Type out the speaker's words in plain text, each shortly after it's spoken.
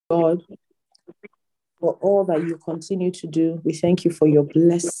God, for all that you continue to do. We thank you for your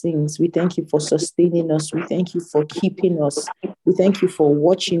blessings. We thank you for sustaining us. We thank you for keeping us. We thank you for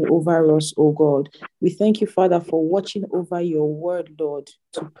watching over us, oh God. We thank you, Father, for watching over your word, Lord,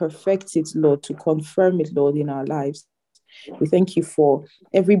 to perfect it, Lord, to confirm it, Lord, in our lives. We thank you for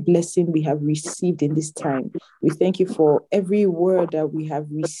every blessing we have received in this time. We thank you for every word that we have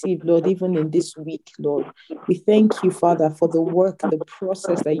received, Lord, even in this week, Lord. We thank you, Father, for the work, the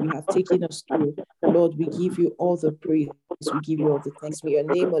process that you have taken us through. Lord, we give you all the praise. We give you all the thanks. May your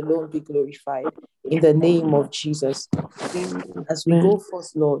name alone be glorified in the name of Jesus. As we go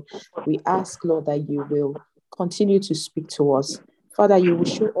forth, Lord, we ask, Lord, that you will continue to speak to us. Father, you will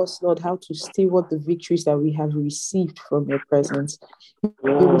show us, Lord, how to steward the victories that we have received from your presence.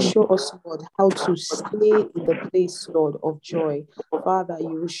 You will show us, Lord, how to stay in the place, Lord, of joy. Father,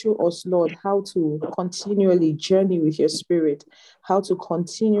 you will show us, Lord, how to continually journey with your spirit, how to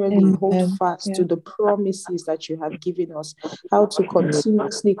continually hold fast to the promises that you have given us, how to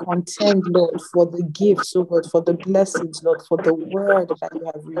continuously contend, Lord, for the gifts, oh God, for the blessings, Lord, for the word that you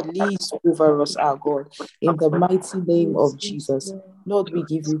have released over us, our God, in the mighty name of Jesus. Lord, we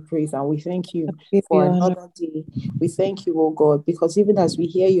give you praise and we thank you for another day. We thank you, oh God, because even as we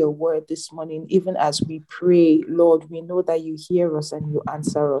hear your word this morning, even as we pray, Lord, we know that you hear us and you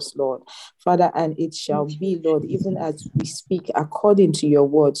answer us, Lord. Father, and it shall be, Lord, even as we speak according to your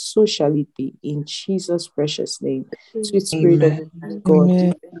word, so shall it be in Jesus' precious name. Sweet Spirit of the living God,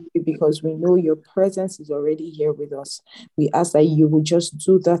 we thank you because we know your presence is already here with us. We ask that you will just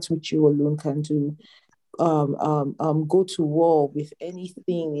do that which you alone can do. Go to war with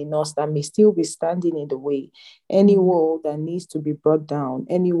anything in us that may still be standing in the way, any wall that needs to be brought down,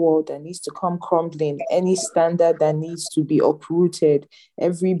 any wall that needs to come crumbling, any standard that needs to be uprooted,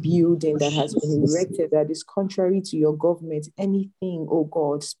 every building that has been erected that is contrary to your government, anything, oh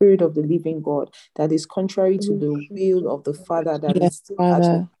God, Spirit of the living God, that is contrary to the will of the Father that is still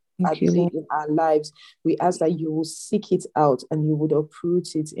at play in our lives. We ask that you will seek it out and you would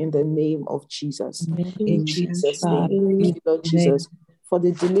uproot it in the name of Jesus. In Jesus' name. Thank you, Lord Jesus, for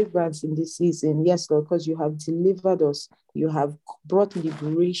the deliverance in this season. Yes, Lord, because you have delivered us. You have brought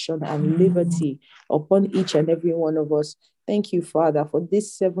liberation and liberty upon each and every one of us. Thank you, Father, for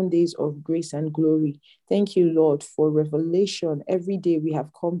these 7 days of grace and glory. Thank you, Lord, for revelation. Every day we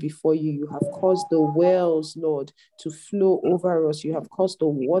have come before you. You have caused the wells, Lord, to flow over us. You have caused the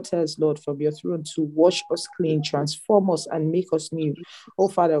waters, Lord, from your throne to wash us clean, transform us, and make us new. Oh,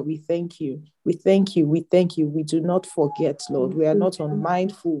 Father, we thank you. We thank you. We thank you. We do not forget, Lord. We are not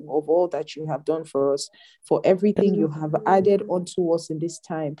unmindful of all that you have done for us, for everything you have added unto us in this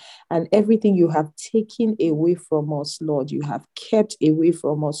time, and everything you have taken away from us, Lord. You have kept away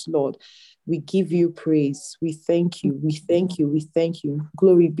from us, Lord. We give you praise. We thank you. We thank you. We thank you.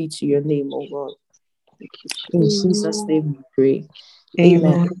 Glory be to your name, oh God. In Jesus' name we pray.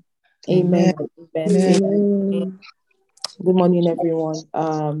 Amen. Amen. Amen. Good morning, everyone.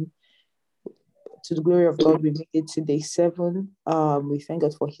 To the glory of God, we made it to day 7. We thank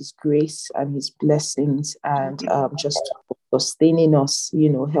God for his grace and his blessings and just sustaining us,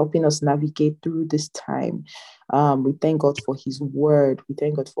 helping us navigate through this time. We thank God for his word. We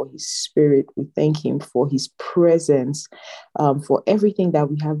thank God for his spirit. We thank him for his presence, for everything that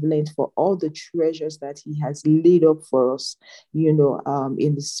we have learned, for all the treasures that he has laid up for us, in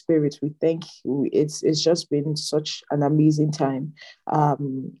the spirit. We thank you. It's just been such an amazing time.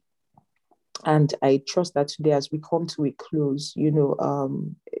 And I trust that today, as we come to a close, it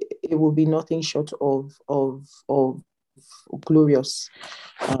will be nothing short of glorious,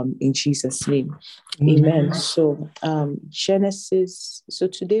 in Jesus' name. Amen. So Genesis. So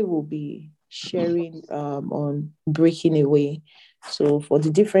today we'll be sharing on breaking away. So for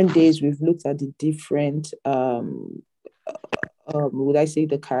the different days, we've looked at the different would I say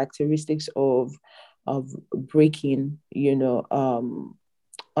the characteristics of breaking,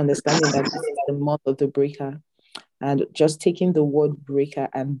 understanding that this is the month of the breaker, and just taking the word breaker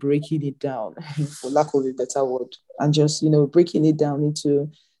and breaking it down, for lack of a better word, and just, breaking it down into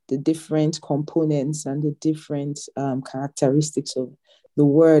the different components and the different characteristics of the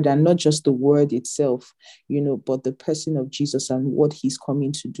word, and not just the word itself, but the person of Jesus and what he's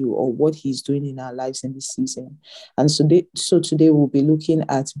coming to do or what he's doing in our lives in this season. And so today we'll be looking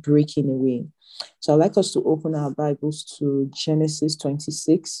at breaking away. So I'd like us to open our Bibles to Genesis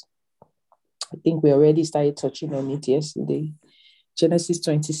 26. I think we already started touching on it yesterday. Genesis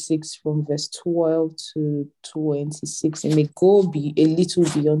 26 from verse 12 to 26. It may be a little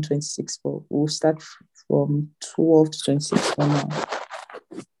beyond 26, but we'll start from 12 to 26 for now.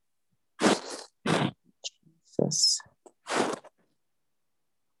 Jesus.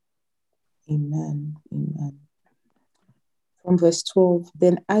 Amen. Amen. From verse 12,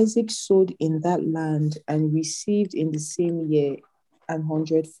 then Isaac sowed in that land and received in the same year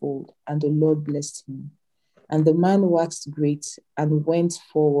 100-fold, and the Lord blessed him. And the man waxed great and went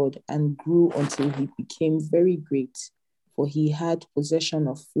forward and grew until he became very great, for he had possession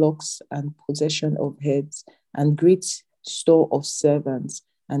of flocks and possession of herds and great store of servants,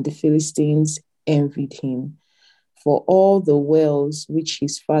 and the Philistines envied him. For all the wells which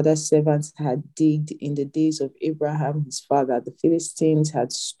his father's servants had digged in the days of Abraham his father, the Philistines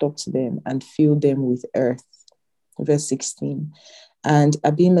had stopped them and filled them with earth. Verse 16. And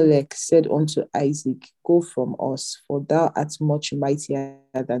Abimelech said unto Isaac, go from us, for thou art much mightier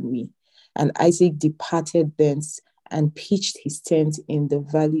than we. And Isaac departed thence and pitched his tent in the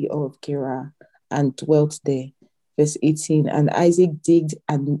valley of Gerar and dwelt there. Verse 18, and Isaac digged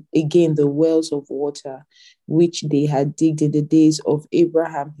and again the wells of water, which they had digged in the days of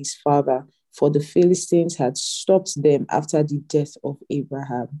Abraham his father, for the Philistines had stopped them after the death of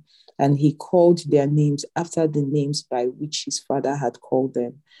Abraham. And he called their names after the names by which his father had called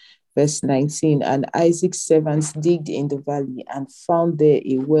them. Verse 19, and Isaac's servants digged in the valley and found there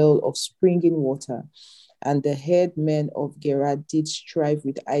a well of springing water. And the head men of Gerar did strive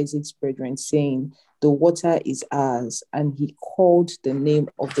with Isaac's brethren, saying, the water is ours. And he called the name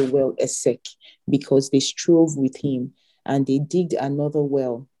of the well Esek, because they strove with him. And they digged another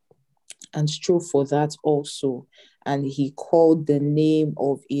well and strove for that also. And he called the name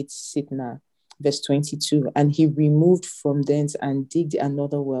of it Sitnah. Verse 22, and he removed from thence and digged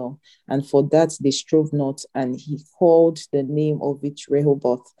another well, and for that they strove not, and he called the name of it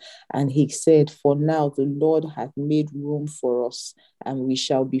Rehoboth. And he said, for now the Lord hath made room for us, and we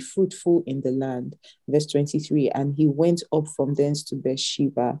shall be fruitful in the land. Verse 23, and he went up from thence to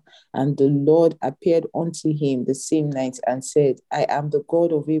Beersheba, and the Lord appeared unto him the same night and said, I am the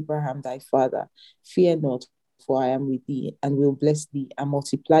God of Abraham thy father. Fear not, for I am with thee, and will bless thee, and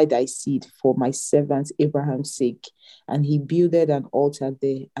multiply thy seed for my servant Abraham's sake. And he builded an altar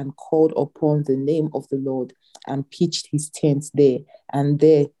there, and called upon the name of the Lord, and pitched his tent there. And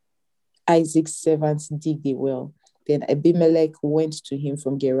there Isaac's servants digged a well. Then Abimelech went to him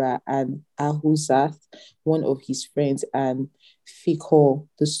from Gerar, and Ahuzath, one of his friends, and Phicol,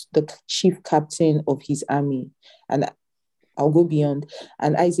 the chief captain of his army. And I'll go beyond.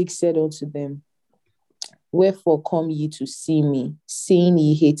 And Isaac said unto them, wherefore come ye to see me, seeing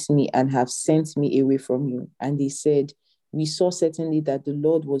ye hate me and have sent me away from you? And they said, we saw certainly that the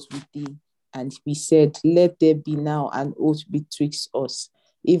Lord was with thee. And we said, let there be now an oath betwixt us,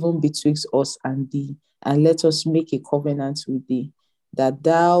 even betwixt us and thee, and let us make a covenant with thee, that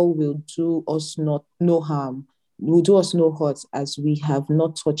thou wilt do us no harm, will do us no hurt, as we have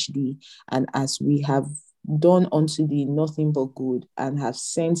not touched thee, and as we have done unto thee nothing but good, and have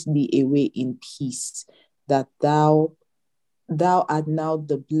sent thee away in peace, that thou art now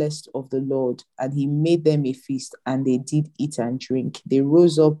the blessed of the Lord. And he made them a feast, and they did eat and drink. They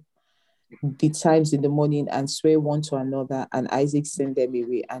rose up betimes in the morning and swear one to another, and Isaac sent them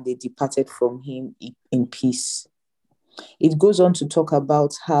away, and they departed from him in peace. It goes on to talk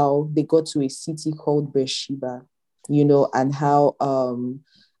about how they got to a city called Beersheba, and how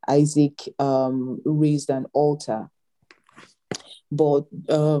Isaac raised an altar. But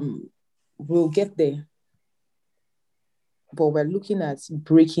we'll get there. But we're looking at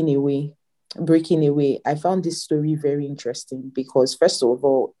breaking away. I found this story very interesting because, first of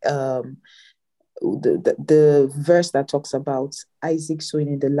all, the verse that talks about Isaac sowing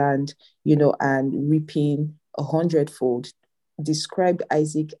in the land, and reaping 100-fold, described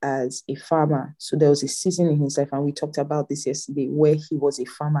Isaac as a farmer. So there was a season in his life, and we talked about this yesterday, where he was a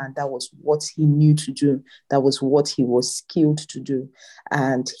farmer, and that was what he knew to do. That was what he was skilled to do.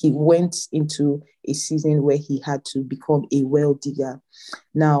 And he went into a season where he had to become a well digger.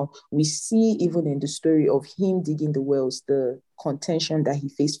 Now, we see even in the story of him digging the wells, the contention that he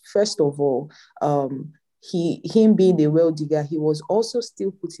faced. First of all, him being a well digger, he was also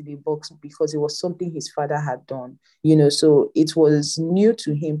still put in a box because it was something his father had done, so it was new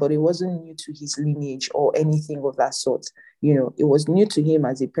to him, but it wasn't new to his lineage or anything of that sort. It was new to him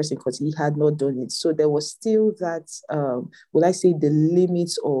as a person because he had not done it. So there was still that, will I say, the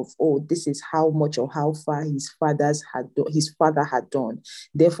limits of, this is how much or how far his father had done.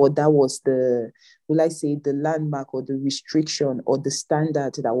 Therefore, that was the, will I say, the landmark or the restriction or the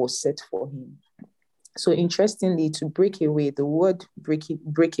standard that was set for him. So interestingly, to break away, the word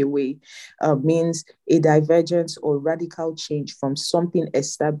break away means a divergence or radical change from something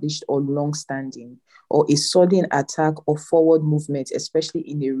established or long-standing, or a sudden attack or forward movement, especially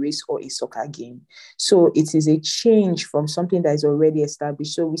in a race or a soccer game. So it is a change from something that is already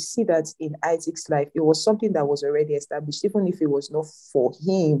established. So we see that in Isaac's life, it was something that was already established, even if it was not for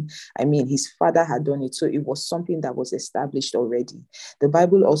him. I mean, his father had done it, so it was something that was established already. The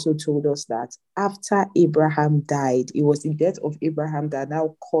Bible also told us that after Abraham died, it was the death of Abraham that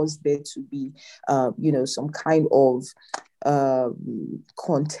now caused there to be, some kind of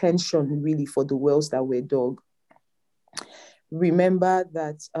contention really for the wells that were dug. Remember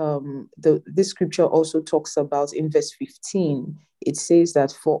that this scripture also talks about in verse 15, it says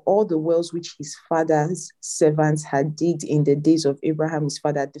that for all the wells which his father's servants had digged in the days of Abraham, his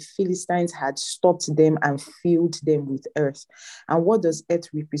father, the Philistines had stopped them and filled them with earth. And what does earth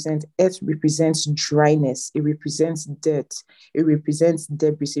represent? Earth represents dryness. It represents dirt. It represents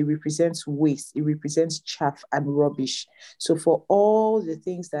debris. It represents waste. It represents chaff and rubbish. So for all the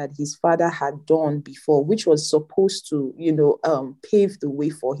things that his father had done before, which was supposed to, pave the way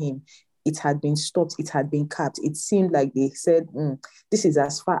for him, it had been stopped, it had been capped. It seemed like they said, this is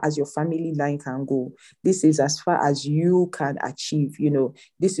as far as your family line can go. This is as far as you can achieve.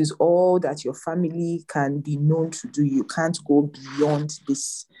 This is all that your family can be known to do. You can't go beyond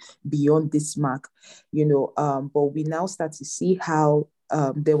this mark, but we now start to see how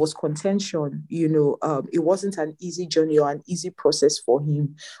there was contention. It wasn't an easy journey or an easy process for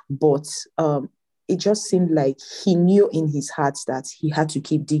him, but it just seemed like he knew in his heart that he had to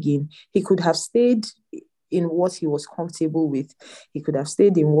keep digging. He could have stayed in what he was comfortable with. He could have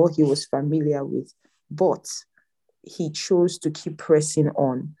stayed in what he was familiar with, but he chose to keep pressing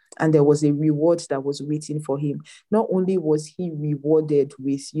on. And there was a reward that was waiting for him. Not only was he rewarded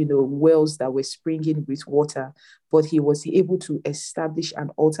with, wells that were springing with water, but he was able to establish an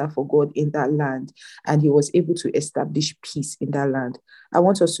altar for God in that land. And he was able to establish peace in that land. I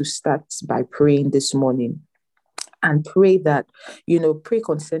want us to start by praying this morning. And pray that, pray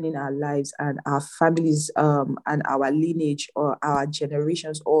concerning our lives and our families, and our lineage or our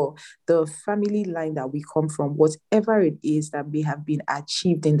generations or the family line that we come from, whatever it is that may have been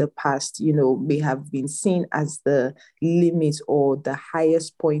achieved in the past, may have been seen as the limit or the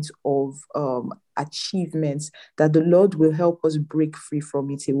highest point of achievements, that the Lord will help us break free from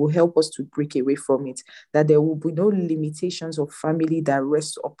it. He will help us to break away from it, that there will be no limitations of family that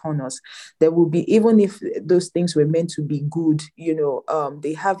rest upon us. There will be, even if those things were meant to be good,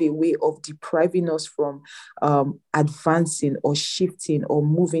 they have a way of depriving us from advancing or shifting or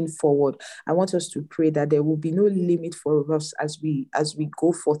moving forward. I want us to pray that there will be no limit for us as we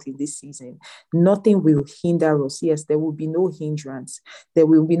go forth in this season. Nothing will hinder us. Yes, there will be no hindrance. There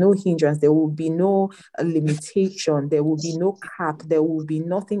will be no hindrance. There will be no limitation. There will be no cap. There will be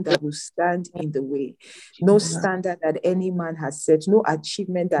nothing that will stand in the way. No standard that any man has set, no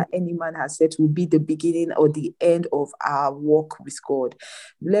achievement that any man has set will be the beginning or the end of our walk with God.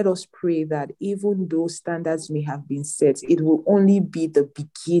 Let us pray that even though standards may have been set, it will only be the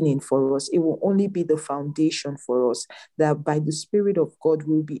beginning for us. It will only be the foundation for us, that by the Spirit of God,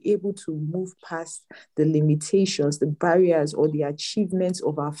 we'll be able to move past the limitations, the barriers, or the achievements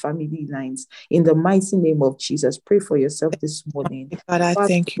of our family lines. In the mighty name of Jesus, pray for yourself this morning. God, I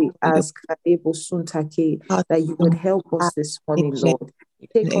thank you. We ask that you would help us this morning, Lord.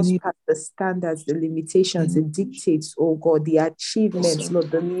 Take us past the standards, the limitations, the dictates, oh God, the achievements,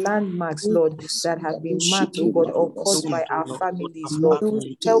 Lord, the landmarks, Lord, that have been marked, oh God, or caused by our families, Lord.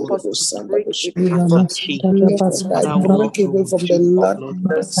 Help us to break away from break away from the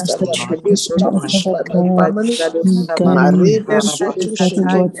landmarks that have been established by my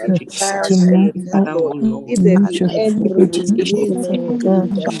family. If there be any limitation,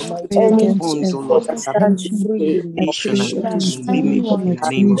 any free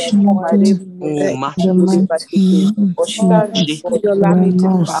limitations, or stand before the limited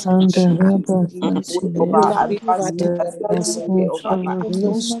of our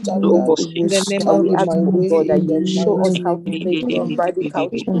no standard will stand in my way that in the you show us mighty how name to of make Jesus. radical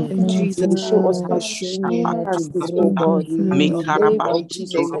change. In You will show us how to show me how to this, oh break God, away in the in the name of mighty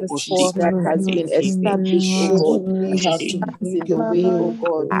Jesus, name the of form Jesus. that has been established, oh Show God, me how to stands in break the way, away. oh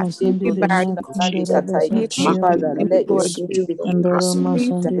God. Father, let your spirit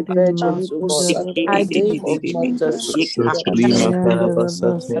divergence, oh God. In the name of Jesus, Jesus' mighty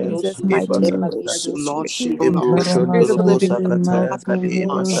name, Spirit of the living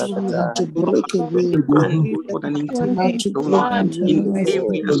God, show me how to break away, how to break away, Lord, in the mighty name of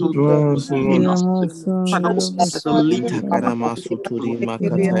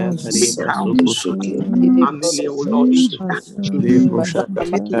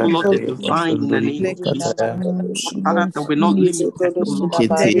Jesus.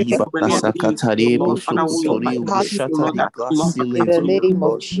 Kete Sakatari Busukutori Bushatari In Glasile the to name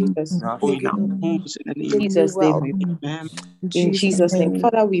of God. Jesus. In Give me Jesus' name well. we pray. In In Jesus' Jesus' name. name.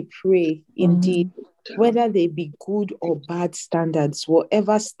 Father, we pray indeed, whether they be good or bad standards,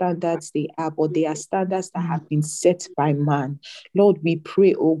 whatever standards they are, but they are standards that have been set by man. Lord, we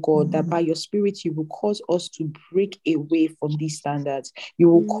pray, oh God, that by your Spirit, you will cause us to break away from these standards. You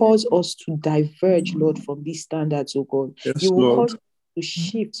will cause us to diverge, Lord, from these standards, oh God. Yes, You will Lord. cause us to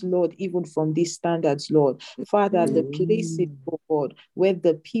shift, Lord, even from these standards, Lord. Father, the places, oh God, where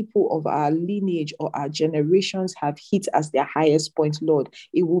the people of our lineage or our generations have hit as their highest point, Lord,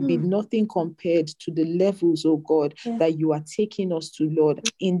 it will be nothing compared to the levels, oh God, that you are taking us to, Lord.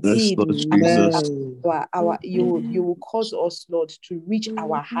 Yes, Indeed, Lord Jesus. you will cause us, Lord, to reach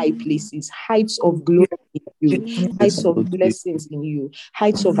our high places, heights of glory in you, heights Yes, of Lord Jesus. blessings in you,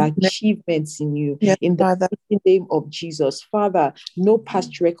 heights of achievements in you. Yes, In the Father. mighty name of Jesus, Father, no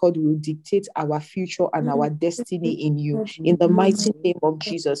past record will dictate our future and our destiny in you. In the mighty name of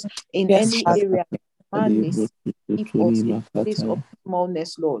Jesus, in Yes, any Father. area man may keep us in a place of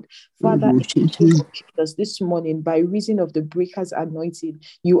smallness, Lord. Father, in the name of Jesus, this morning, by reason of the breaker's anointing,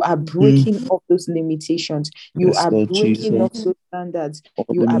 you are breaking off those limitations. You Yes, are Lord breaking off Jesus. those standards. All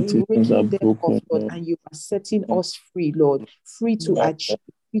You are limitations are breaking them off, broken, Lord, Lord. and you are setting us free, Lord, free to achieve,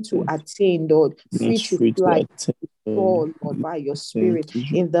 free to attain, Lord, free Yes, to free to fly, attend, Lord. fall, Lord, by your Thank Spirit. you,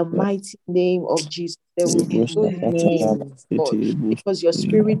 In the Jesus. mighty name of Jesus, there will be no delay, Lord, because your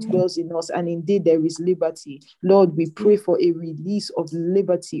Spirit dwells in us, and indeed there is liberty. Lord, we pray for a release of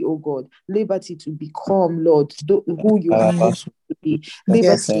liberty, oh God, liberty to become, Lord, who you have called us to be,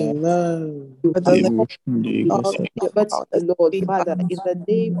 Yes, liberty to for the have living called us all to be, your liberty, power is Lord, free, Father, Father. in the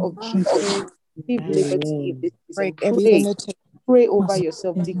name of Jesus. Receive liberty in this season. Break every Pray. limitation. Pray over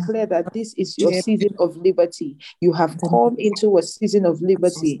yourself. Declare that this is your season of liberty. You have come into a season of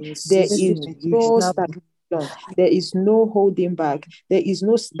liberty. There This is is the no season of stagnation. There is no holding back. There is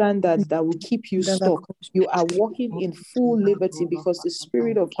no standard that will keep you stuck. You are walking in full liberty because the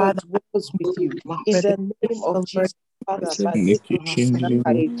Spirit of God Father. dwells with you. In For the the name of Lord Jesus. Father, Make you change. the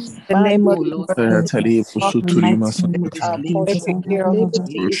name of Tari Busuturi our Masakata. break the portion. fear of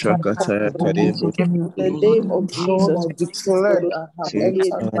Liberty is our Ushakata Tari portion. Busuturi In the name of Lord, Jesus. I declare I have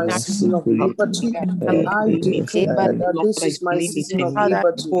entered my season of Masukuri. liberty. I Yes, declare Lord. that this is my season of Father.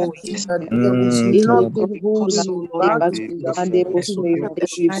 liberty, that there is Tarabu. nothing holding me back in the mighty name of And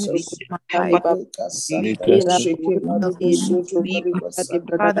Jesus. my life. Make us Rekasatara shekemanogo soto baribasa.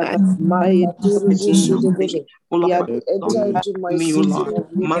 Father, I Makaterebo sodobose. I yes, enter Lord. into my season of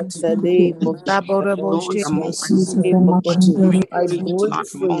liberty. In the name of This Laborable is my Jesus. season of Name of liberty. Jesus. I break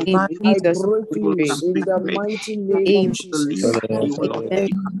free. In I Jesus' break name we loose in the mighty name pray. of Amen. Jesus. Amen.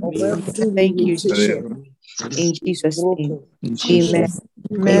 Of every Thank you, Jesus. limitation In is Jesus' name. broken. In Amen. Jesus'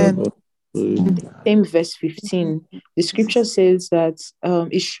 Amen. name. Same verse 15. The scripture says that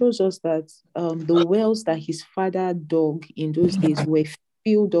it shows us that the wells that his father dug in those days were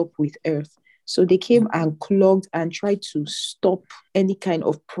filled up with earth. So they came and clogged and tried to stop any kind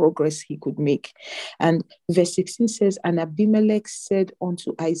of progress he could make. And verse 16 says, and Abimelech said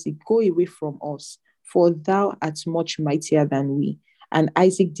unto Isaac, go away from us, for thou art much mightier than we. And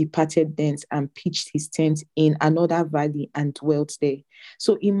Isaac departed thence and pitched his tent in another valley and dwelt there.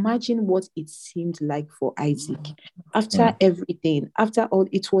 So imagine what it seemed like for Isaac. After everything, after all,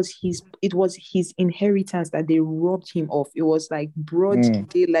 it was his inheritance that they robbed him of. It was like broad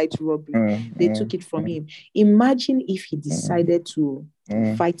daylight robbery. They took it from him. Imagine if he decided to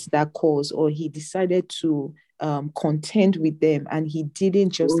fight that cause, or he decided to contend with them, and he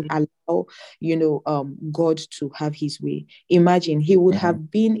didn't just allow God to have his way. Imagine he would have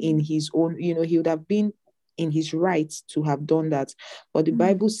been in his own, he would have been in his right to have done that. But the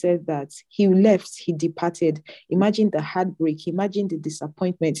Bible said that he left, he departed. Imagine the heartbreak, imagine the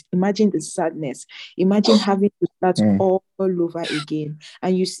disappointment, imagine the sadness, imagine having to start all over again.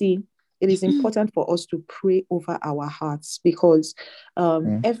 And you see, it is important for us to pray over our hearts, because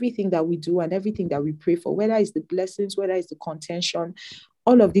everything that we do and everything that we pray for, whether it's the blessings, whether it's the contention,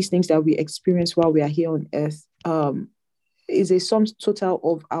 all of these things that we experience while we are here on earth, is a sum total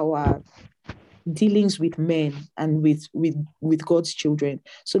of our dealings with men and with God's children.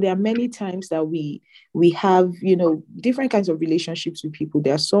 So there are many times that we We have, different kinds of relationships with people.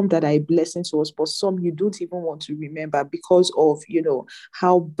 There are some that are a blessing to us, but some you don't even want to remember because of,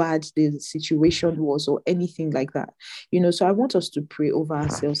 how bad the situation was or anything like that. So I want us to pray over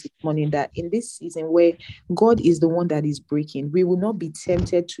ourselves this morning that in this season where God is the one that is breaking, we will not be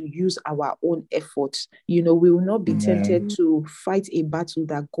tempted to use our own efforts. We will not be tempted to fight a battle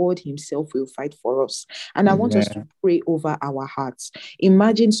that God himself will fight for us. And I want us to pray over our hearts.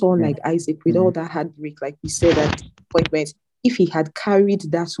 Imagine someone like Isaac with all that heartbreak, like we said, that disappointment. If he had carried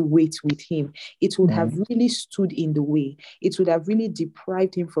that weight with him, it would have really stood in the way. It would have really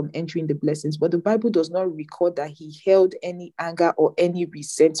deprived him from entering the blessings. But the Bible does not record that he held any anger or any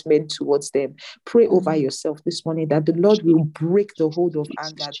resentment towards them. Pray over yourself this morning that the Lord will break the hold of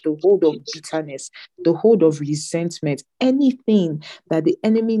anger, the hold of bitterness, the hold of resentment, anything that the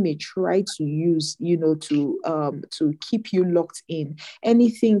enemy may try to use, to keep you locked in,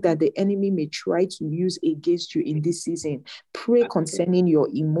 anything that the enemy may try to use against you in this season. Pray concerning your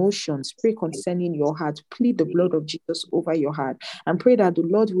emotions, pray concerning your heart, plead the blood of Jesus over your heart, and pray that the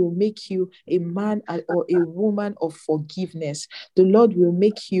Lord will make you a man or a woman of forgiveness. The Lord will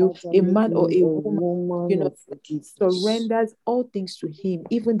make you a man or a woman, surrenders all things to him,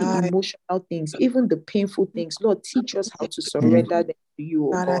 even the emotional things, even the painful things. Lord, teach us how to surrender them to you,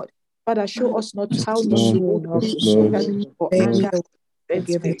 oh God. Father, show us not how not to hold or anger and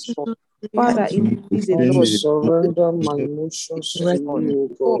resentment, Lord. Father, in this season, Lord, surrender my emotions to you,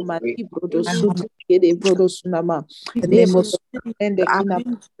 oh, God. my brodo suti kede brodo sunama. Deliver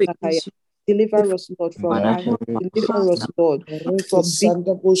us, Lord, from anger. Deliver us, Lord, from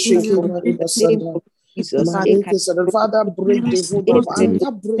the name of Jesus. Father, break the hold of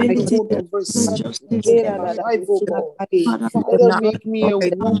anger, break the hold of resentment in my life, oh God. Father, make me a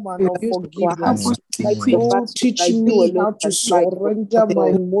woman of forgiveness. Oh, teach me how to surrender my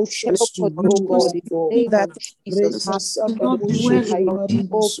emotions to Oh you, God, oh in the God. name of Jesus.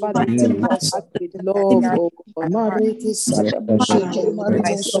 Oh, Father, fill our heart with love, oh God.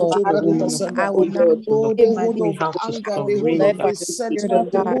 I will not Lord. Oh, the hold of anger, the hold of led by the Spirit resentment,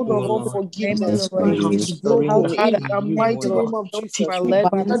 of the God. hold of Name of the unforgiveness Lord is Jesus. broken Father, in the thank mighty you, Lord. name of We are Jesus.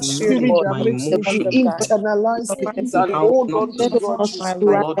 led by the That Spirit, spirit Lord. that makes The me word to of God. internalize Lord, things we and are hold on to Let us not grudges. my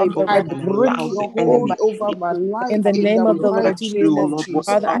life. strive Your I word break is your oh hold my over my life in the in name the of the Lord mighty name Jesus. of Jesus.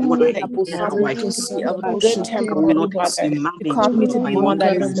 Father, I thank you now. Be of a good temper, Father. You cause me to be one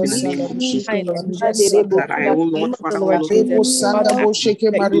that is meek, kind, and gentle. In the name of the Lord Jesus. Father, I thank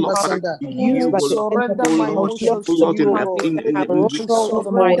you that you cause me to use I my gentle surrender my emotions. emotions to You you, O cause me God. to have I control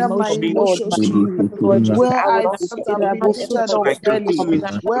over my surrender my emotions. Lord, emotions my to Of you. the Lord Jesus, Where I will I not felt I've been respond in the treated Lord. unfairly, I will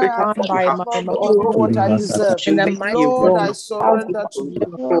not be where I drawn felt by I've my not gotten what I emotions. deserve, In the mighty Lord, I how surrender to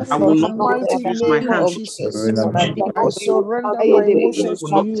you. from In the all mighty that name of of Jesus, I people. surrender my emotions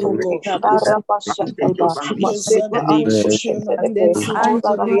to you, O God. Mazadabo sheke maribo I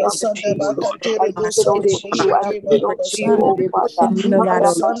soto pray in the ribasada name bakatere of bosanda Jesus. basheke maribasanta.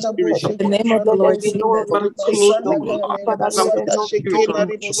 Masanda In the bosheke name of the maribo Lord Jesus. soto ribasanda kaya basanda sheke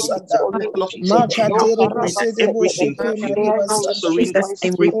maribosanda. Makatere bosede bosheke maribasanda. In Jesus'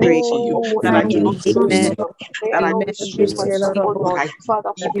 name we pray. Oh, thank you, Amen. Jesus. Amen. Praise Jesus.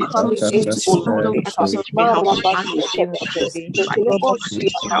 In Jesus' name we pray. Robo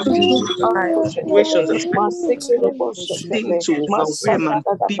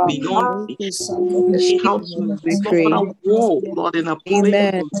Reke sanda In Jesus' bosheke name we maribasanda. pray. Amen.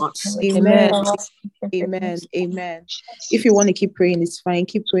 Amen. Amen. Amen. Amen. If you want to keep praying, it's fine.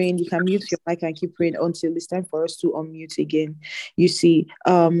 Keep praying. You can mute your mic and keep praying until it's time for us to unmute again. You see,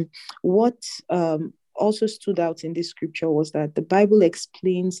 what also stood out in this scripture was that the Bible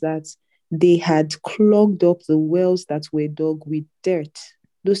explains that they had clogged up the wells that were dug with dirt.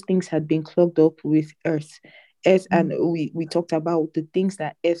 Those things had been clogged up with earth. Earth, and we talked about the things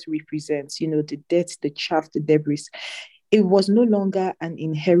that earth represents, the dirt, the chaff, the debris. It was no longer an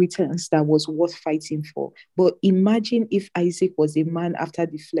inheritance that was worth fighting for. But imagine if Isaac was a man after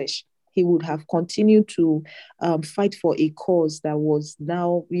the flesh. He would have continued to fight for a cause that was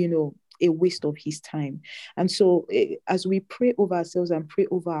now, a waste of his time. And so, as we pray over ourselves and pray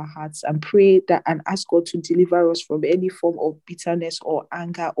over our hearts and pray that and ask God to deliver us from any form of bitterness or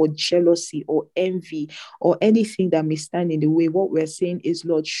anger or jealousy or envy or anything that may stand in the way, what we're saying is,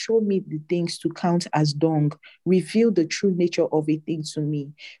 Lord, show me the things to count as dung. Reveal the true nature of a thing to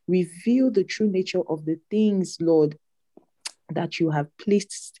me. Reveal the true nature of the things, Lord, that you have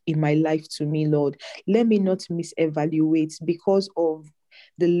placed in my life to me, Lord. Let me not misevaluate because of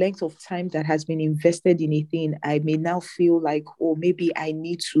the length of time that has been invested in a thing, I may now feel like, oh, maybe I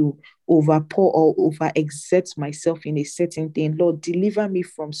need to overpour or overexert myself in a certain thing. Lord, deliver me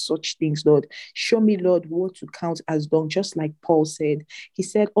from such things, Lord. Show me, Lord, what to count as dung. Just like Paul said, he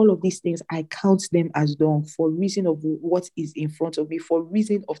said, all of these things, I count them as dung for reason of what is in front of me, for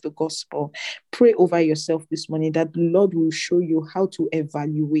reason of the gospel. Pray over yourself this morning that the Lord will show you how to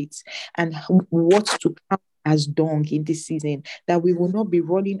evaluate and what to count as dung in this season, that we will not be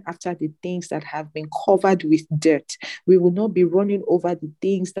running after the things that have been covered with dirt. We will not be running over the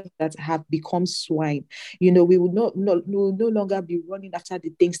things that have become swine. We will no longer be running after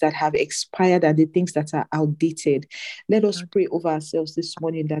the things that have expired and the things that are outdated. Let us pray over ourselves this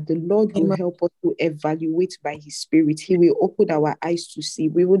morning that the Lord will help us to evaluate by His Spirit. He will open our eyes to see.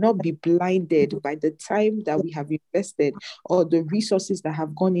 We will not be blinded by the time that we have invested or the resources that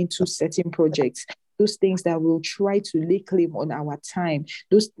have gone into certain projects. Those things that will try to lay claim on our time,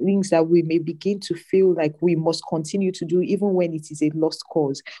 those things that we may begin to feel like we must continue to do even when it is a lost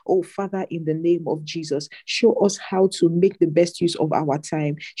cause. Oh, Father, in the name of Jesus, show us how to make the best use of our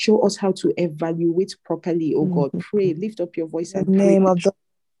time. Show us how to evaluate properly, oh God. Pray, lift up your voice and pray. Name of the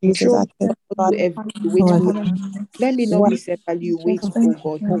Jesus, Show I me thank how to God. evaluate. Let me not misevaluate, oh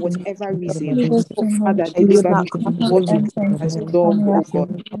God, for whatever reason. Oh Father, I will deliver not me from what to count as dung, oh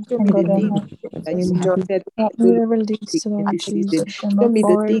God. Show me the things that you have said going to break in this season. Show me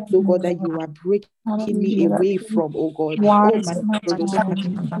the things, oh God, that you are breaking me away from, oh God. Oh my God,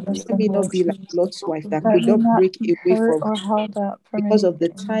 let me not be like Lot's wife that could not break away from because of the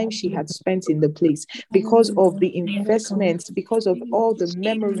time she had spent in the place, because of the investments, because of all the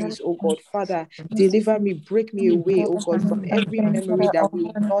memories, oh God. Father, deliver me, break me away, oh God, from every memory that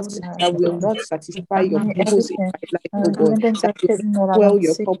will not satisfy your purpose in my life, oh God, that will not fuel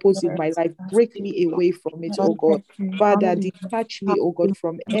your purpose in my life. Break me away from it, oh God. Father, detach me, oh God,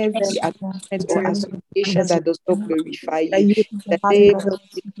 from every attachment or association that does not glorify you. The name of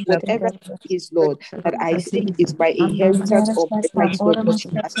Jesus, whatever it is, Lord, that I think is my inheritance or my right, Lord, that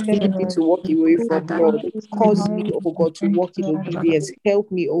you are telling me to walk away from, Lord. Cause me, oh God, to walk in obedience.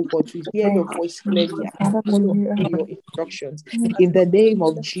 Help me, oh God, to hear your voice clearly and follow your instructions. In the name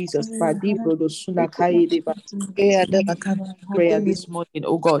of Jesus. Prayer this morning,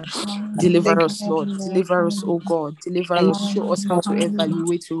 oh God. Deliver us, Lord. Deliver us, oh God. Deliver us. Show us how to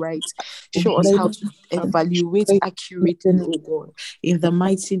evaluate right. Show us how to evaluate accurately, oh God. In the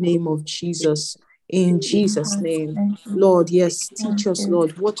mighty name of Jesus. In Jesus' name. Lord, yes, teach us,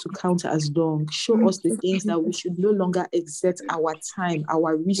 Lord, what to count as dung. Show us the things that we should no longer exert our time,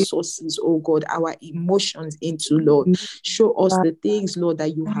 our resources, oh God, our emotions into, Lord. Show us the things, Lord,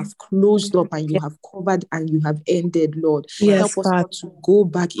 that you have closed up and you have covered and you have ended, Lord. Help us not to go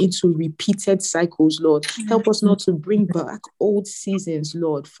back into repeated cycles, Lord. Help us not to bring back old seasons,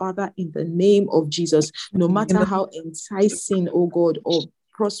 Lord. Father, in the name of Jesus, no matter how enticing, oh God, or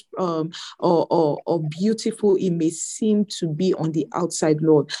beautiful it may seem to be on the outside,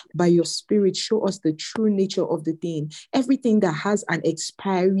 Lord, by your Spirit, show us the true nature of the thing. Everything that has an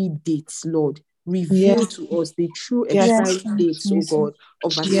expiry date, Lord, reveal to us the true expiry dates, oh God,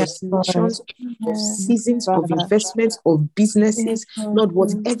 of associations, of seasons, of investments, of businesses, Lord,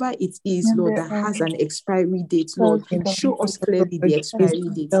 whatever it is, Lord, that has an expiry date, Lord, show us clearly the expiry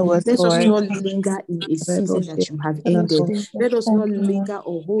date. Let us not linger in a season that you have ended. Let us not linger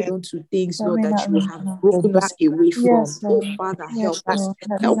or hold on to things, Lord, that you have broken us away from. Oh, Father, help us.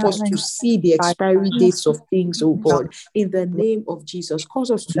 Help us to see the expiry dates of things, oh God, in the name of Jesus.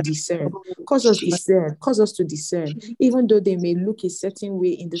 Cause us to discern. Cause us discern. Cause us to discern. Even though they may look a certain way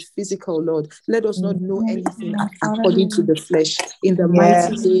in the physical, Lord, let us not know anything according to the flesh. In the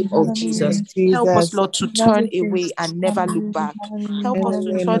mighty name of Jesus. Help us, Lord, to turn away and never look back. Help us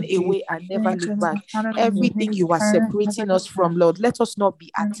to turn away and never look back. Everything you are separating us from, Lord, let us not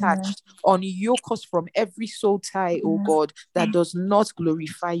be attached. Unyoke us from every soul tie, oh God, that does not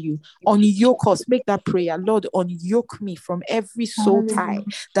glorify you. Unyoke us. Make that prayer, Lord, unyoke me from every soul tie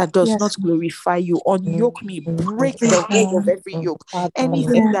that does not glorify you. Unyoke me. Break the hold of every yoke.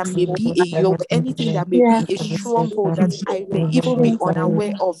 Anything that may be a yoke, anything that may be a stronghold that I may even be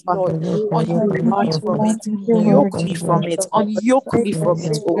unaware of, Lord, unyoke me from it. Yoke me from it. Unyoke me from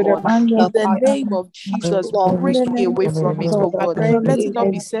it, oh God. In the name of Jesus, break me away from it, oh God. Let it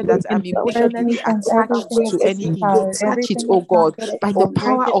not be said that I'm emotionally attached to anything. Detach it, oh God, by the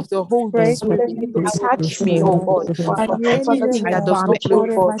power of the Holy Spirit. Detach me, oh God, from anything that does not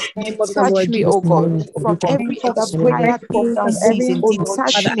glorify. Detach me, oh God, from every Father, bring me expired from thing this every, season. oh Lord,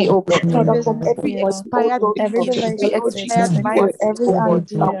 Detach me, Jesus. oh God, Father, from from every everybody, oh expired Lord, thinking, that every Lord expired Jesus, you are mindset, oh God.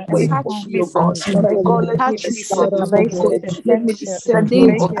 Detach me from it. that God, let me be Detach me from it, oh God. separated. Let me be In the name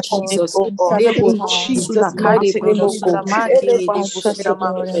separated of from it, Jesus. oh God. Lebo In suna Jesus' kare mighty name, brodo oh suna God. makele de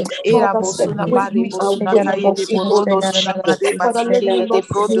bosunama. Era Father, bosuna separate bare me bosuna away kaye from de it, brodo oh Lord suna Jesus. kare Father, let me basikele de not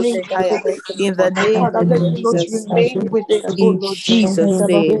brodo cling to sukaya. it. In the name Father, of let me not Jesus. remain with it, oh In Lord Jesus. Jesus' In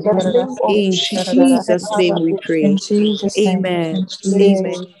name. the name of In Jesus' Jesus. name we pray. Amen. Amen.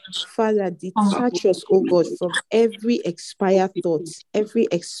 Amen. Father, detach us, oh God, from every expired thought, every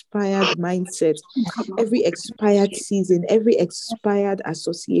expired mindset, every expired season, every expired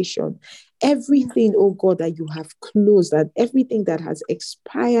association, everything, oh God, that you have closed, and everything that has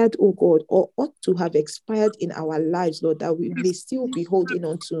expired, oh God, or ought to have expired in our lives, Lord, that we may still be holding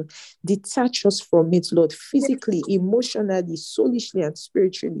on to. Detach us from it, Lord, physically, emotionally, soulishly, and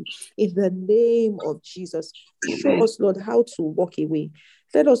spiritually. In the name of Jesus, show us, Lord, how to walk away.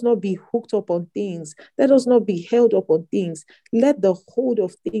 Let us not be hooked up on things. Let us not be held up on things. Let the hold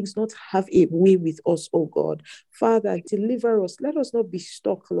of things not have a way with us, oh God. Father, deliver us. Let us not be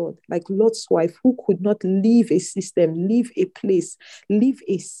stuck, Lord, like Lot's wife, who could not leave a system, leave a place, leave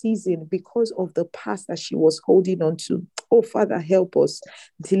a season because of the past that she was holding on to. Oh, Father, help us.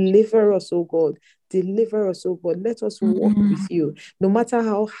 Deliver us, oh God. Deliver us, oh God. Let us walk with you. No matter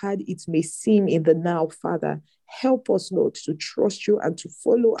how hard it may seem in the now, Father, help us, Lord, to trust you and to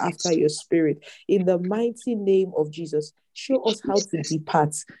follow after your spirit. In the mighty name of Jesus, show us how to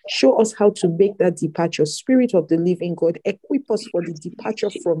depart. Show us how to make that departure. Spirit of the living God, equip us for the departure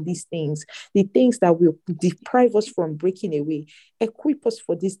from these things, the things that will deprive us from breaking away. Equip us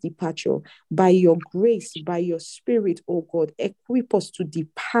for this departure by your grace, by your spirit, oh God. Equip us to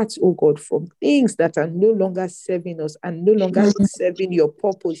depart, oh God, from things that are no longer serving us and no longer serving your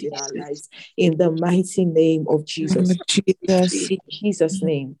purpose in our lives. In the mighty name of Jesus. Jesus. In Jesus'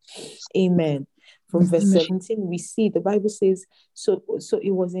 name. Amen. From verse 17, we see the Bible says, so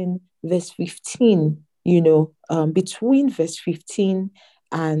it was in verse 15, between verse 15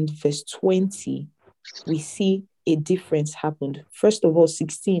 and verse 20, we see a difference happened. First of all,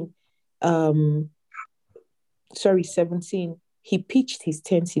 17, he pitched his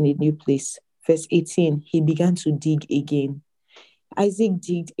tent in a new place. Verse 18, he began to dig again. Isaac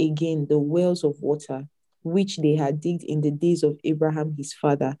digged again the wells of water, which they had digged in the days of Abraham his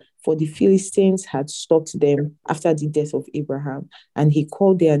father, for the Philistines had stopped them after the death of Abraham, and he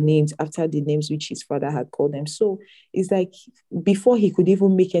called their names after the names which his father had called them. So it's like before he could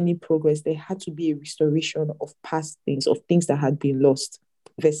even make any progress, there had to be a restoration of past things, of things that had been lost.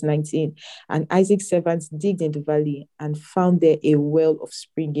 Verse 19, and Isaac's servants digged in the valley and found there a well of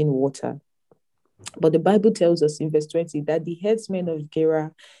springing water. But the Bible tells us in verse 20 that the headsmen of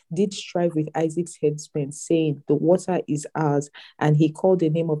Gerar did strive with Isaac's headsmen, saying, the water is ours. And he called the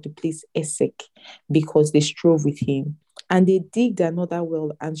name of the place Esek, because they strove with him. And they digged another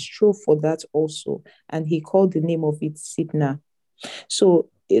well and strove for that also. And he called the name of it Sitnah. So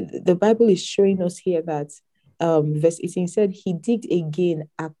the Bible is showing us here that verse 18 said he digged again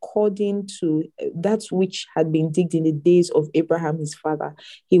according to that which had been digged in the days of Abraham his father.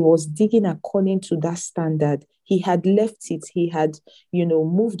 He was digging according to that standard. He had left it. He had,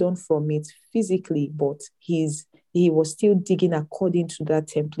 moved on from it physically, but he was still digging according to that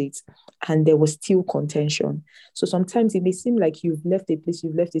template, and there was still contention. So sometimes it may seem like you've left a place,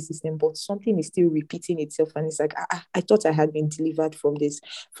 you've left a system, but something is still repeating itself, and it's like, I thought I had been delivered from this.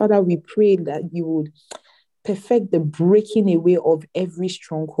 Father, we pray that you would perfect the breaking away of every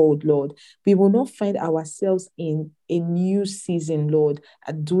stronghold, Lord. We will not find ourselves in a new season, Lord,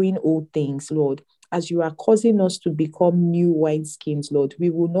 at doing old things, Lord. As you are causing us to become new wineskins, Lord, we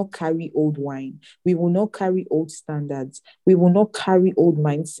will not carry old wine. We will not carry old standards. We will not carry old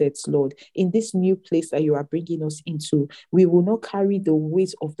mindsets, Lord. In this new place that you are bringing us into, we will not carry the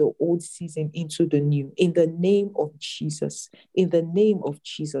weight of the old season into the new. In the name of Jesus. In the name of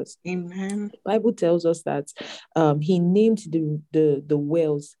Jesus. Amen. The Bible tells us that he named the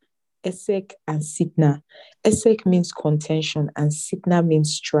wells Esek and Sitnah. Esek means contention and Sitnah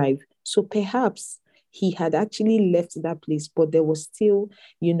means strive. So perhaps he had actually left that place, but there was still,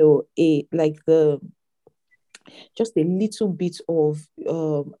 just a little bit of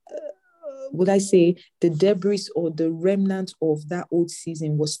would I say the debris or the remnant of that old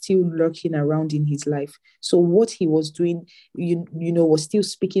season was still lurking around in his life. So what he was doing, was still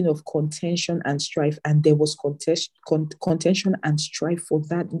speaking of contention and strife, and there was contention and strife for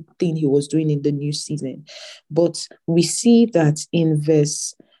that thing he was doing in the new season. But we see that in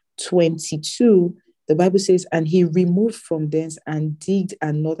verse 22, the Bible says, and he removed from thence and digged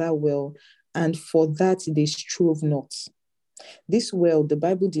another well and for that they strove not. This well, the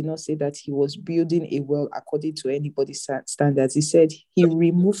Bible did not say that he was building a well according to anybody's standards. He said he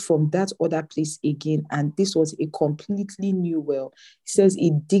removed from that other place again, and this was a completely new well. He says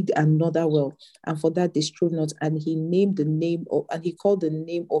he digged another well, and for that they strove not. And he named the name of, and he called the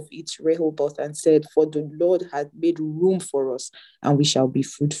name of it Rehoboth, and said, "For the Lord had made room for us, and we shall be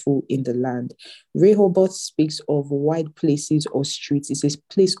fruitful in the land." Rehoboth speaks of wide places or streets. It's a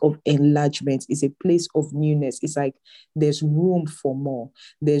place of enlargement. It's a place of newness. It's like there's room for more.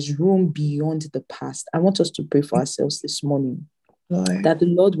 There's room beyond the past. I want us to pray for ourselves this morning. Lord. That the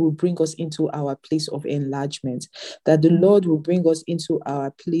Lord will bring us into our place of enlargement, that the Lord will bring us into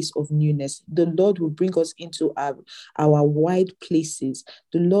our place of newness, the Lord will bring us into our wide places,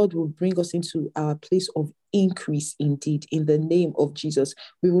 the Lord will bring us into our place of increase indeed, in the name of Jesus.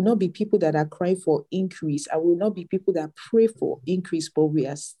 We will not be people that are crying for increase. I will not be people that pray for increase, but we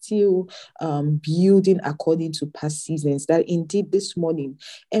are still building according to past seasons. That indeed this morning,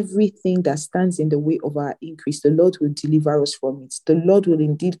 everything that stands in the way of our increase, the Lord will deliver us from it. The Lord will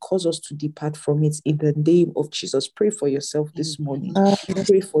indeed cause us to depart from it in the name of Jesus. Pray for yourself this morning.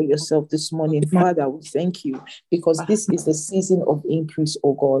 Pray for yourself this morning. Father, we thank you because this is the season of increase,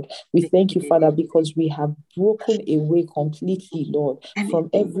 oh God. We thank you, Father, because we have broken away completely, Lord,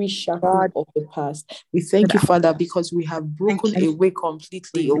 from every shackle of the past. We thank you, Father, because we have broken away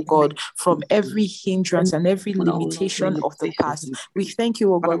completely, oh God, from every hindrance and every limitation of the past. We thank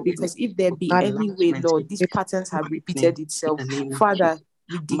you, oh God, because if there be any way, Lord, these patterns have repeated itself. Father,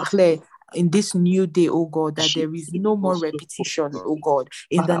 we declare in this new day, oh God, that there is no more repetition, oh God,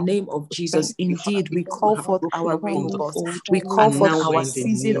 in the name of Jesus. Indeed, we call forth our Rehoboth. We call forth our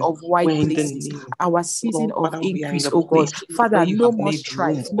season of wide places, our season of increase, oh God. Father, no more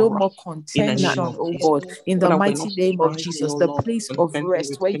strife, no more contention, oh God, in the mighty name of Jesus, the place of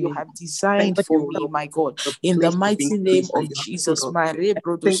rest where you have designed for me, my God, in the mighty name of Jesus. My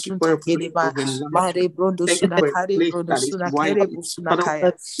rebrodo sunta kereba, my rebrodo sunakare brodo sunakere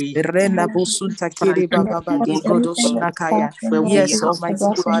busunakaya. Renda bosunta kere baba di brodo sunakaya. Yes,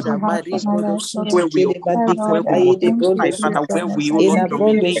 Almighty Father, Marie brodo sunta kere badi kataye de brodo sunata. Ena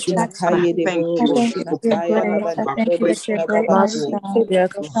brodo sunakaye de brodo sunakaya baba di brodo sunababa.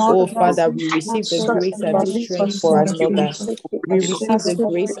 Oh Father, we receive the grace and the strength for another. We receive the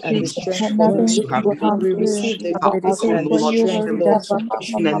grace and the strength for the weary. We receive the grace and the strength, Lord, to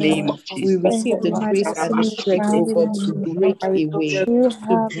push forward. We receive the grace and the strength, oh God, to break away,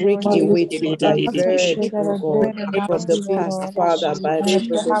 to diverge, oh God, from the past, Father, by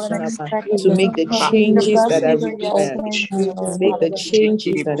to make the changes that are required, to make the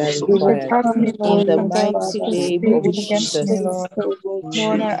changes that are required. In the mighty name of Jesus.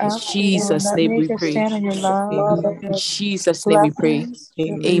 In Jesus' name we pray. In Jesus' name we pray.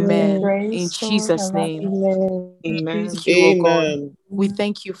 Amen. In Jesus' name. Thank you, oh God. We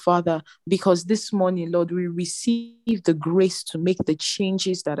thank you, Father, because this morning, Lord, we receive the grace to make the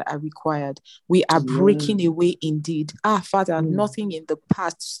changes that are required. We are breaking away indeed. Father, nothing in the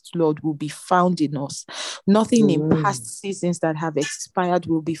past, Lord, will be found in us. Nothing in past seasons that have expired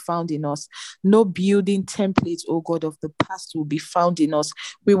will be found in us. No building templates, oh God, of the past will be found in us.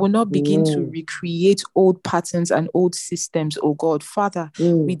 We will not begin to recreate old patterns and old systems, oh God. Father,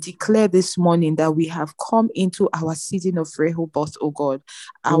 we declare this morning that we have come into our season of Rehoboth, oh God,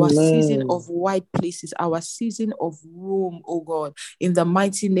 our season of wide places, our season of room, oh God, in the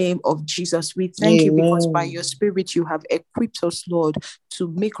mighty name of Jesus. We thank you because by your Spirit you have equipped us, Lord, to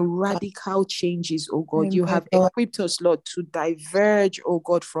make radical changes, oh God. You have equipped us, Lord, to diverge, oh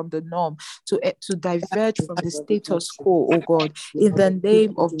God, from the norm, to diverge from the status quo, oh God. In the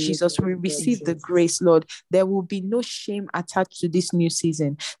name of Jesus, we receive the grace, Lord. There will be no shame attached to this new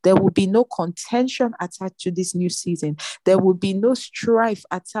season. There will be no contention attached to this new season. There will be no strife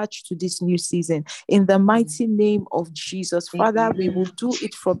attached to this new season. In the mighty name of Jesus, Father, we will do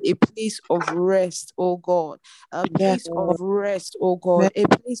it from a place of rest, oh God. A place of rest, oh God. A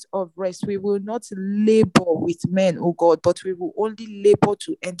place of rest. We will not labor with men, oh God, but we will only labor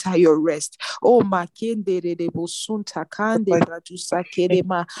to enter your rest. Oh,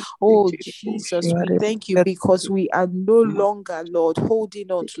 oh Jesus, we thank you because we are no longer, Lord,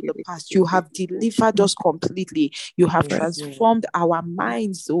 holding on to the past. You have delivered us completely. You have transformed our our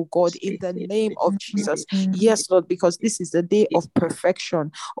minds, oh God, in the name of Jesus. Yes, Lord, because this is the day of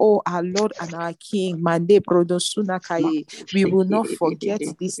perfection. Oh, our Lord and our King, Mande Brodosunakaye. We will not forget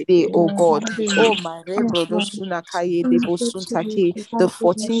this day, oh God. Oh, Mare Brodosunakaye Debosuntake, the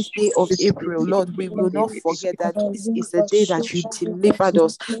 14th day of April, Lord, we will not forget that this is the day that you delivered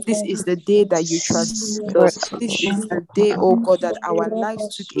us. This is the day that you transformed us. This is the day, oh God, that our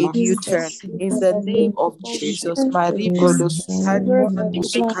lives took a new turn. In the name of Jesus, Marie Brodosutani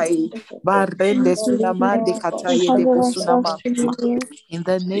Bosukai, Barende Sunamande Kataye de Bosunama. In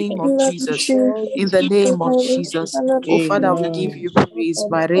the name of Jesus. In the name of Jesus. Oh Father, we give you praise.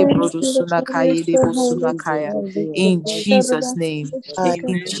 Mare Brodosunakaye de Bosunakaya. In Jesus' name.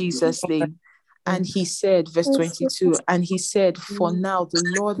 In Jesus' name. And he said, verse 22, and he said, for now the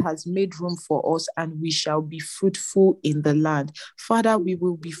Lord has made room for us and we shall be fruitful in the land. Father, we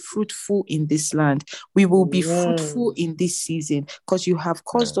will be fruitful in this land. We will be fruitful in this season because you have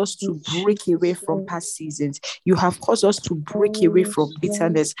caused us to break away from past seasons. You have caused us to break away from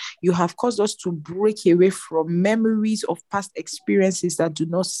bitterness. You have caused us to break away from memories of past experiences that do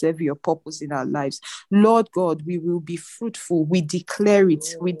not serve your purpose in our lives. Lord God, we will be fruitful. We declare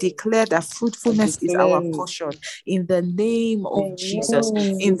it. We declare that fruitfulness is our portion in the name of Jesus.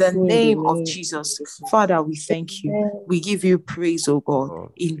 In the name of Jesus. Father, we thank you. We give you praise, oh God,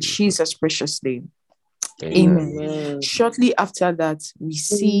 in Jesus' precious name. Amen. Shortly after that, we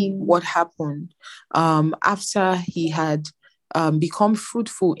see what happened after he had become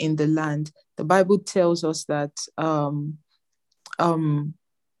fruitful in the land. The Bible tells us that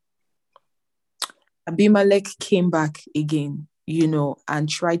Abimelech came back again, and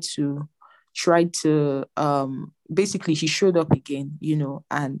tried to basically he showed up again,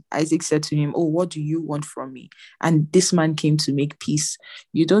 and Isaac said to him, oh, what do you want from me? And this man came to make peace.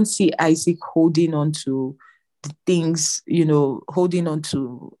 You don't see Isaac holding on to the things, holding on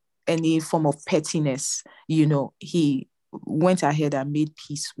to any form of pettiness. He went ahead and made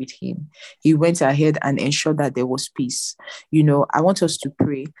peace with him. He went ahead and ensured that there was peace. I want us to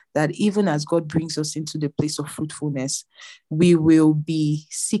pray that even as God brings us into the place of fruitfulness, we will be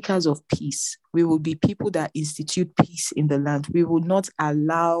seekers of peace. We will be people that institute peace in the land. We will not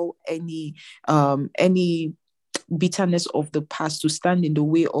allow any bitterness of the past to stand in the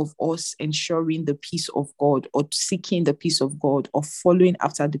way of us ensuring the peace of God or seeking the peace of God or following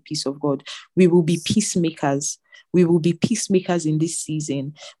after the peace of God. We will be peacemakers. We will be peacemakers in this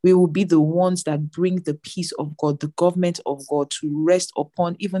season. We will be the ones that bring the peace of God, the government of God, to rest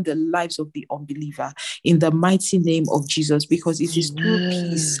upon even the lives of the unbeliever in the mighty name of Jesus, because it is through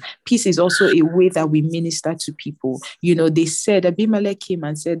peace. Peace is also a way that we minister to people. They said, Abimelech came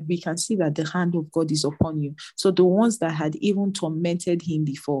and said, we can see that the hand of God is upon you. So the ones that had even tormented him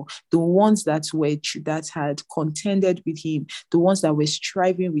before, the ones that had contended with him, the ones that were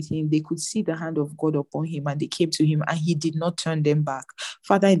striving with him, they could see the hand of God upon him and they came to him and he did not turn them back.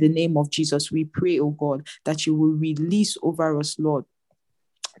 Father, in the name of Jesus, we pray, oh God, that you will release over us, Lord,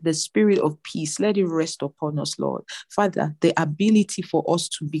 the spirit of peace. Let it rest upon us, Lord. Father, the ability for us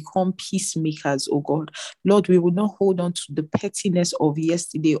to become peacemakers, oh God. Lord, we will not hold on to the pettiness of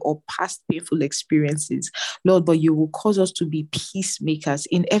yesterday or past painful experiences, Lord, but you will cause us to be peacemakers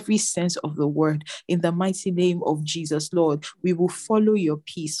in every sense of the word. In the mighty name of Jesus, Lord, we will follow your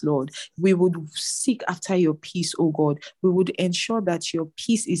peace, Lord. We would seek after your peace, oh God. We would ensure that your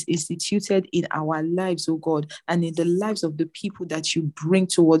peace is instituted in our lives, oh God, and in the lives of the people that you bring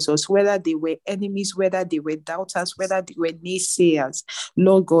towards us, whether they were enemies, whether they were doubters, whether they were naysayers.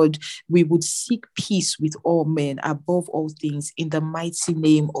 Lord God, we would seek peace with all men above all things in the mighty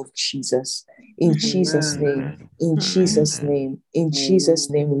name of Jesus. In Jesus' name, in Jesus' name, in Jesus'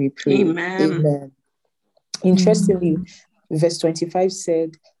 name we pray. Amen. Interestingly, verse 25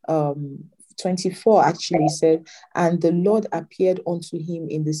 said, 24 actually said, and the Lord appeared unto him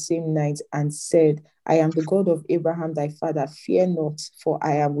in the same night and said, I am the God of Abraham thy father, fear not, for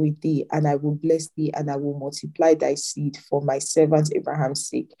I am with thee, and I will bless thee, and I will multiply thy seed for my servant Abraham's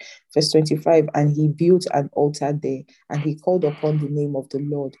sake. Verse 25, and he built an altar there, and he called upon the name of the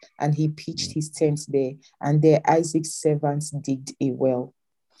Lord, and he pitched his tent there, and there Isaac's servants digged a well.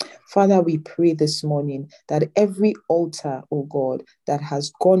 Father, we pray this morning that every altar, oh God, that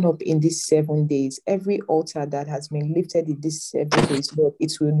has gone up in these 7 days, every altar that has been lifted in these 7 days, Lord,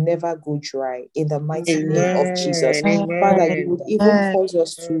 it will never go dry in the mighty name of Jesus. Father, you would even cause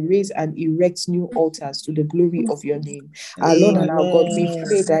us to raise and erect new altars to the glory of your name. Our Lord and our God, we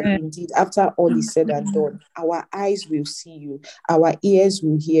pray that indeed, after all is said and done, our eyes will see you, our ears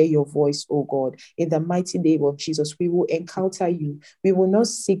will hear your voice, oh God. In the mighty name of Jesus, we will encounter you. We will not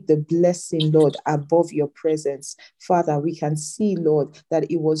see seek the blessing, Lord, above your presence. Father, we can see, Lord,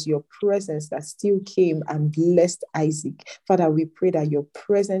 that it was your presence that still came and blessed Isaac. Father, we pray that your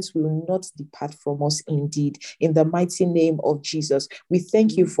presence will not depart from us indeed. In the mighty name of Jesus, we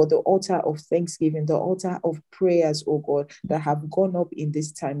thank you for the altar of thanksgiving, the altar of prayers, oh God, that have gone up in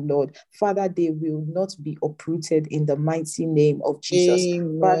this time, Lord. Father, they will not be uprooted in the mighty name of Jesus.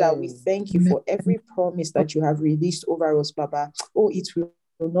 Amen. Father, we thank you for every promise that you have released over us, Baba. Oh, it will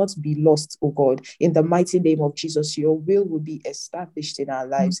not be lost, oh God. In the mighty name of Jesus, your will be established in our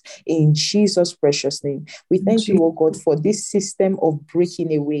lives. In Jesus' precious name. We thank you, oh God, for this system of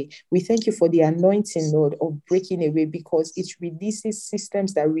breaking away. We thank you for the anointing, Lord, of breaking away, because it releases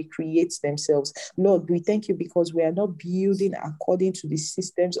systems that recreate themselves. Lord, we thank you because we are not building according to the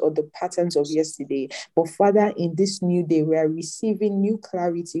systems or the patterns of yesterday. But Father, in this new day, we are receiving new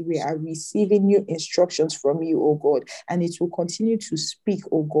clarity. We are receiving new instructions from you, oh God. And it will continue to speak,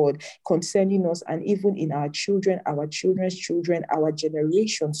 oh God, concerning us and even in our children, our children's children, our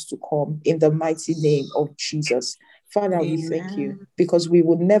generations to come, in the mighty name of Jesus. Father, we thank you because we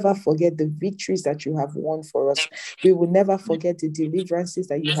will never forget the victories that you have won for us. We will never forget the deliverances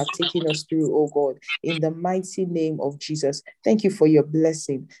that you have taken us through, oh God, in the mighty name of Jesus. Thank you for your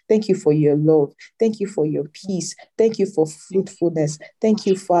blessing. Thank you for your love. Thank you for your peace. Thank you for fruitfulness. Thank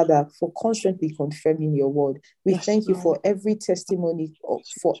you, Father, for constantly confirming your word. We thank you for every testimony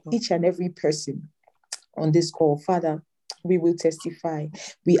for each and every person on this call. Father, we will testify.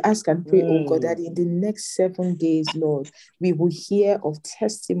 We ask and pray, oh God, that in the next 7 days, Lord, we will hear of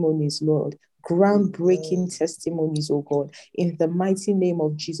testimonies, Lord, groundbreaking testimonies, oh God, in the mighty name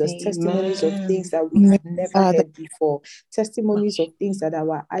of Jesus. Testimonies of things that we have never heard before, testimonies of things that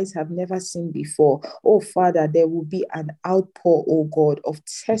our eyes have never seen before. Oh Father, there will be an outpour, oh God, of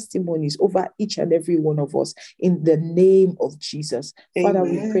testimonies over each and every one of us in the name of Jesus. Father,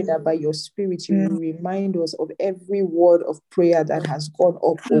 we pray that by your Spirit you will remind us of every word of prayer that has gone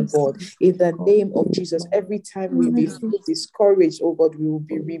up, oh God, in the name of Jesus. Every time we may feel discouraged, oh God, we will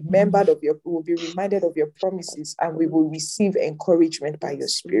be reminded of your promises, and we will receive encouragement by your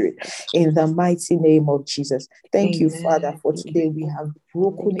Spirit in the mighty name of Jesus. Thank you, Father, for today. We have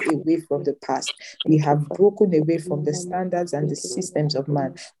broken away from the past. We have broken away from the standards and the systems of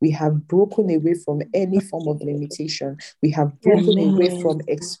man. We have broken away from any form of limitation. We have broken away from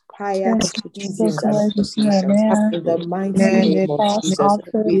expired seasons and associations in the mighty name of Jesus.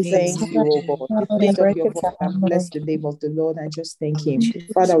 We thank you, oh God. Lift up your voice and bless the name of the Lord and just thank him.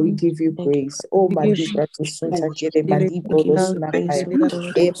 Father, we give you praise. Oh, Madibra to Sunta Kede, Madibro do Sunakaya,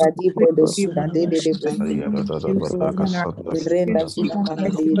 Madibro do Sunande de Brenda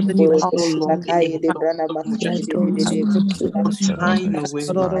Sunakaya de Bro do Sunakaya de Brana Makaya de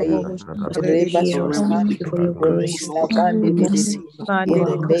Sunakaya, Reba Sunakaya Bro Sunakande de in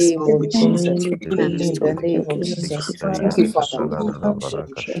the name of Jesus. In the name of Jesus. Thank you, Father.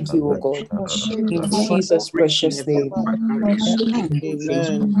 Thank you, O God. In Jesus' precious name.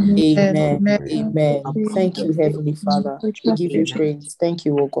 Amen. Amen. Amen. Thank you, Heavenly Father. We give you praise. Thank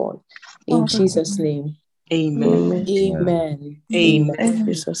you, O God. In Jesus' name. Amen. Amen. Amen. Amen.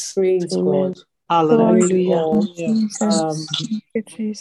 Jesus. Praise Amen. God. Hallelujah. All.